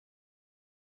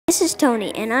This is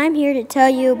Tony, and I'm here to tell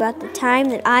you about the time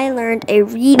that I learned a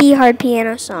really hard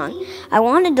piano song. I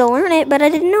wanted to learn it, but I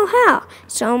didn't know how.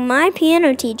 So my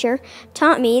piano teacher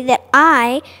taught me that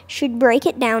I should break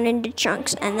it down into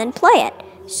chunks and then play it.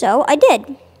 So I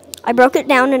did. I broke it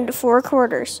down into 4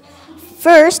 quarters.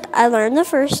 First, I learned the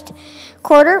first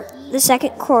quarter, the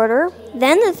second quarter,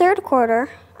 then the third quarter,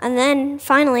 and then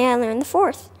finally I learned the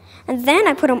fourth. And then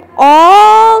I put them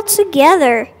all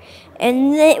together,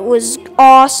 and it was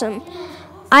awesome.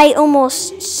 I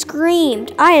almost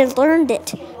screamed. I had learned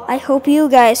it. I hope you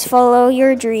guys follow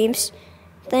your dreams.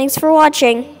 Thanks for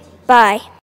watching. Bye.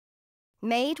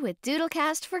 Made with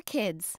Doodlecast for kids.